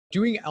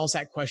doing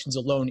LSAT questions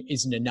alone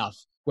isn't enough,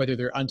 whether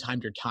they're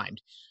untimed or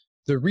timed.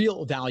 The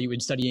real value in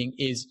studying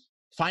is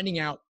finding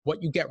out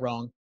what you get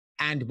wrong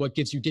and what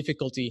gives you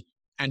difficulty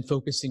and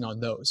focusing on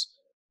those.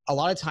 A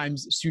lot of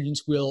times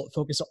students will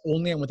focus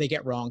only on what they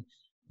get wrong.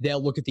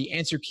 They'll look at the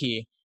answer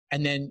key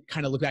and then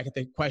kind of look back at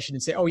the question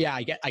and say, oh yeah,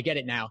 I get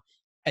it now,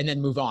 and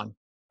then move on.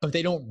 But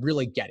they don't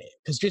really get it,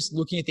 because just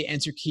looking at the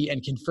answer key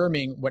and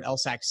confirming what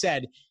LSAT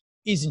said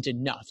isn't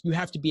enough. You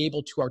have to be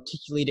able to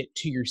articulate it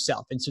to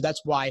yourself. And so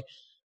that's why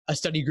a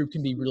study group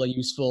can be really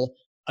useful.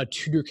 A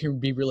tutor can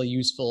be really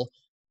useful.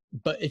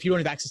 But if you don't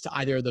have access to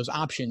either of those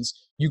options,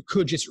 you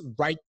could just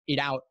write it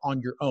out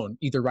on your own.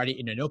 Either write it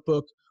in a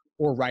notebook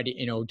or write it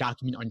in a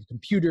document on your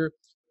computer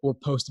or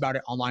post about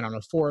it online on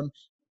a forum.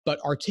 But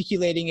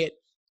articulating it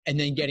and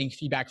then getting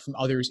feedback from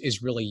others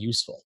is really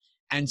useful.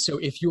 And so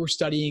if you're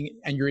studying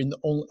and you're in the,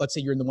 let's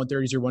say you're in the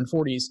 130s or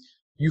 140s,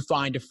 you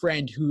find a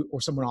friend who, or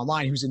someone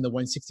online who's in the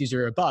 160s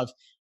or above,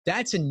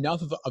 that's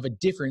enough of a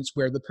difference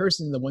where the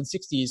person in the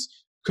 160s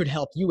could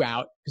help you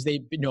out because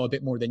they know a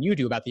bit more than you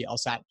do about the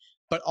LSAT.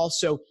 But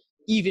also,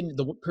 even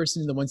the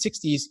person in the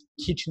 160s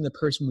teaching the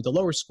person with the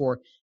lower score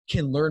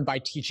can learn by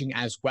teaching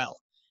as well.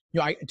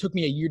 It took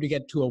me a year to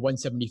get to a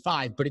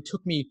 175, but it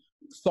took me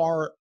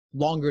far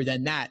longer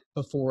than that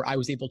before I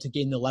was able to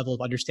gain the level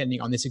of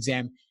understanding on this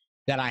exam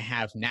that I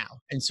have now.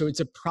 And so it's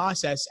a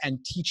process, and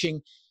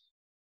teaching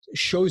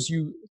shows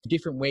you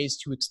different ways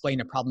to explain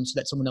a problem so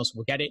that someone else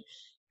will get it.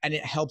 And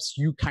it helps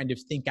you kind of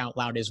think out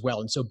loud as well.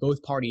 And so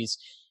both parties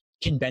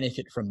can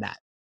benefit from that.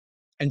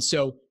 And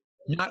so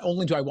not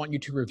only do I want you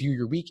to review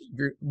your week,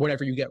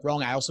 whatever you get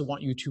wrong, I also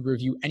want you to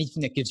review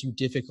anything that gives you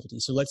difficulty.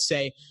 So let's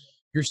say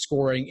you're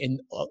scoring in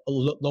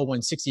low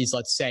 160s,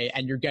 let's say,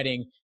 and you're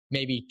getting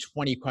maybe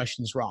 20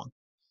 questions wrong.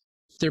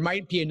 There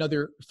might be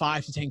another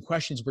 5 to 10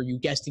 questions where you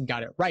guessed and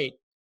got it right,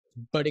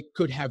 but it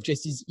could have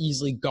just as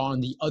easily gone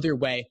the other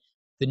way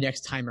the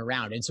next time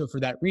around. And so for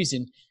that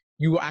reason,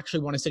 you will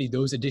actually want to study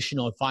those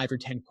additional 5 or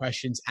 10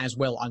 questions as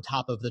well on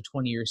top of the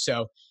 20 or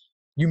so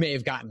you may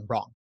have gotten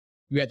wrong.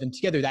 You add them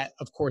together. That,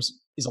 of course,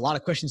 is a lot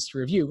of questions to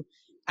review.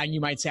 And you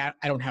might say,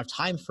 I don't have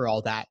time for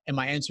all that. And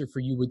my answer for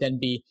you would then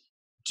be,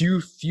 do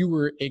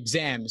fewer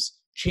exams,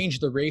 change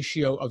the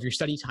ratio of your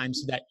study time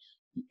so that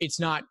it's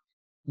not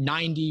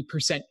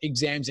 90%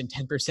 exams and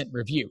 10%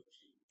 review.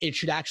 It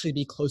should actually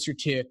be closer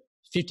to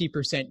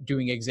 50%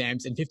 doing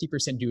exams and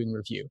 50% doing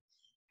review.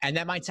 And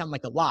that might sound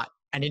like a lot,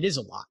 and it is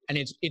a lot, and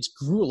it's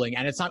grueling,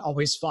 and it's not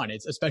always fun.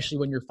 It's especially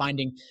when you're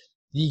finding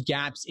the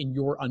gaps in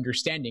your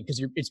understanding,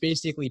 because it's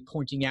basically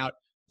pointing out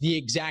the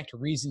exact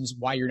reasons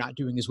why you're not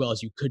doing as well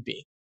as you could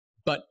be.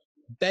 But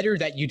better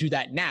that you do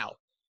that now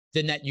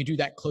than that you do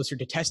that closer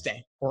to test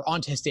day or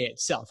on test day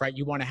itself, right?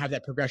 You want to have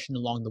that progression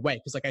along the way,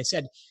 because like I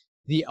said,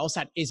 the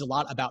LSAT is a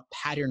lot about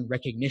pattern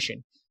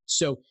recognition.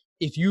 So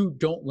if you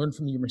don't learn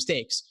from your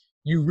mistakes,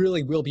 you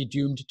really will be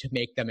doomed to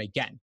make them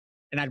again.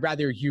 And I'd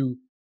rather you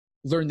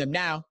learn them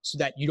now so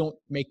that you don't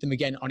make them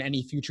again on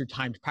any future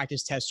timed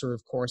practice tests or,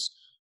 of course,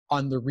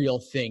 on the real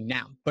thing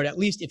now. But at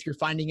least if you're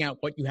finding out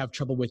what you have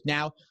trouble with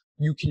now,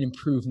 you can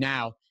improve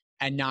now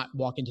and not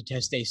walk into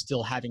test day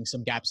still having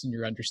some gaps in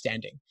your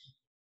understanding.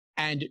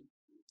 And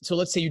so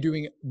let's say you're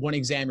doing one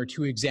exam or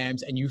two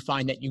exams and you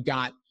find that you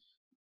got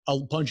a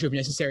bunch of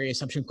necessary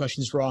assumption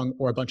questions wrong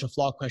or a bunch of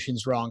flaw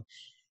questions wrong.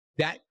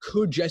 That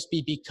could just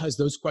be because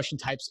those question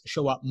types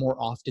show up more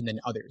often than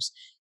others.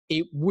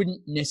 It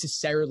wouldn't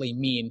necessarily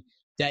mean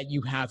that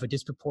you have a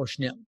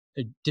disproportionate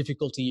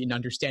difficulty in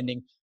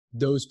understanding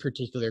those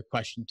particular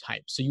question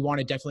types. So you want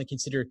to definitely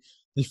consider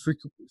the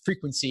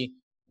frequency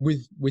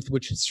with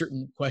which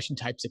certain question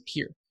types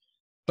appear.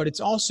 But it's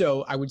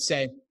also, I would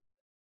say,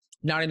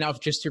 not enough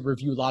just to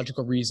review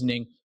logical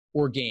reasoning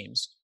or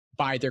games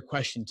by their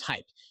question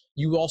type.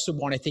 You also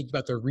want to think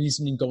about the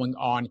reasoning going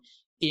on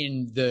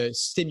in the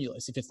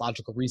stimulus, if it's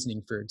logical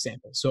reasoning, for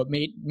example. So it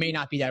may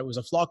not be that it was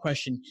a flaw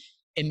question.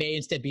 It may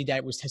instead be that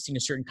it was testing a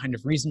certain kind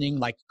of reasoning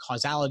like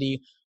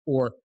causality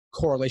or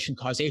correlation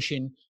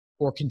causation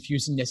or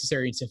confusing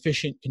necessary and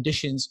sufficient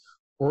conditions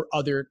or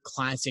other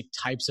classic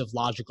types of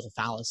logical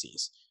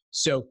fallacies.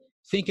 So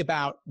think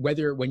about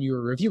whether when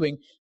you're reviewing,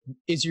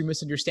 is your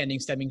misunderstanding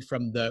stemming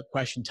from the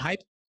question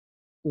type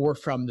or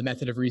from the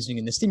method of reasoning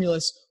in the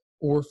stimulus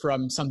or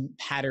from some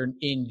pattern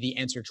in the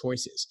answer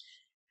choices?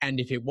 And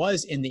if it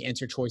was in the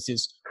answer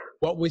choices,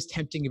 what was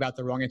tempting about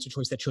the wrong answer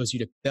choice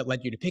that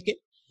led you to pick it,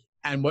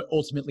 and what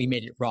ultimately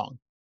made it wrong?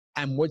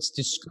 And what's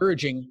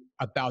discouraging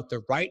about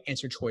the right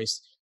answer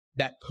choice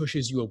that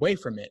pushes you away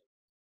from it,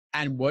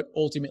 and what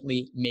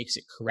ultimately makes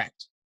it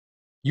correct?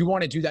 You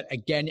want to do that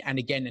again and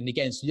again and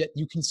again so that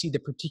you can see the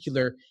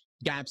particular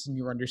gaps in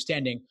your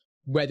understanding,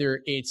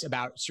 whether it's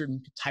about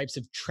certain types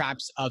of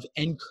traps of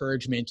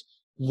encouragement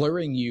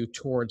luring you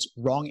towards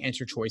wrong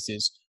answer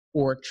choices,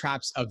 or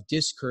traps of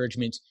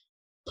discouragement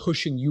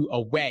pushing you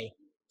away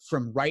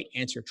from right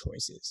answer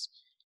choices.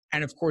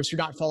 And of course, you're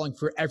not falling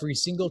for every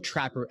single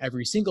trap or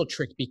every single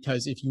trick,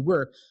 because if you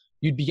were,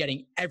 you'd be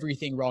getting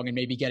everything wrong and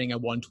maybe getting a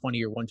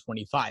 120 or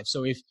 125.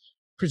 So if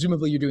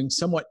presumably you're doing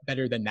somewhat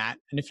better than that,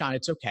 and if not,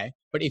 it's okay.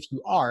 But if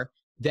you are,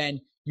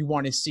 then you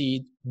want to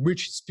see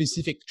which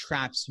specific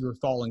traps you're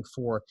falling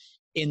for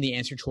in the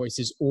answer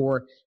choices,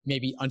 or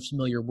maybe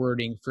unfamiliar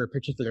wording for a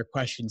particular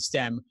question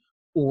stem,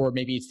 or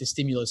maybe it's the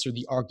stimulus or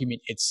the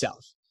argument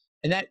itself.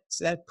 And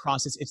that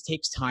process, it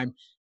takes time.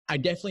 I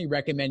definitely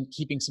recommend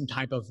keeping some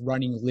type of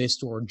running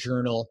list or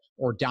journal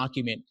or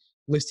document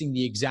listing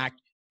the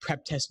exact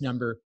prep test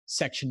number,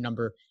 section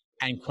number,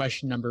 and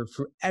question number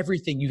for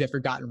everything you've ever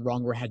gotten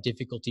wrong or had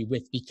difficulty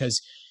with,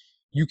 because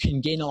you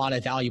can gain a lot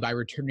of value by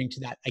returning to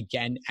that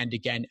again and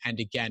again and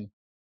again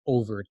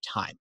over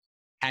time.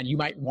 And you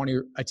might want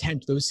to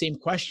attempt those same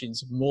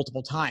questions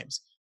multiple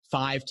times,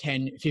 5,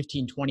 10,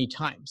 15, 20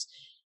 times.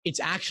 It's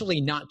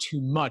actually not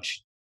too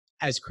much,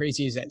 as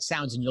crazy as that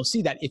sounds. And you'll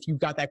see that if you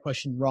got that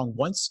question wrong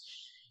once,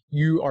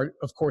 you are,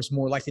 of course,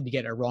 more likely to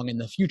get it wrong in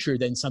the future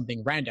than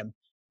something random.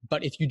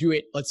 But if you do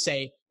it, let's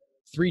say,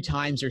 3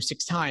 times or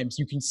 6 times,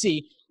 you can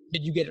see,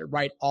 did you get it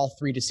right all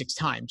 3 to 6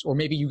 times? Or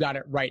maybe you got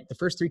it right the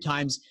first 3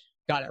 times,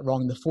 got it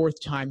wrong the 4th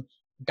time,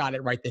 got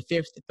it right the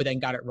 5th, but then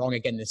got it wrong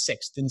again the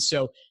 6th. And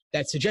so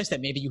that suggests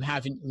that maybe you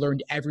haven't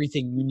learned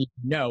everything you need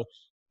to know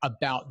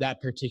about that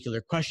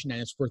particular question,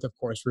 and it's worth, of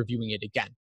course, reviewing it again.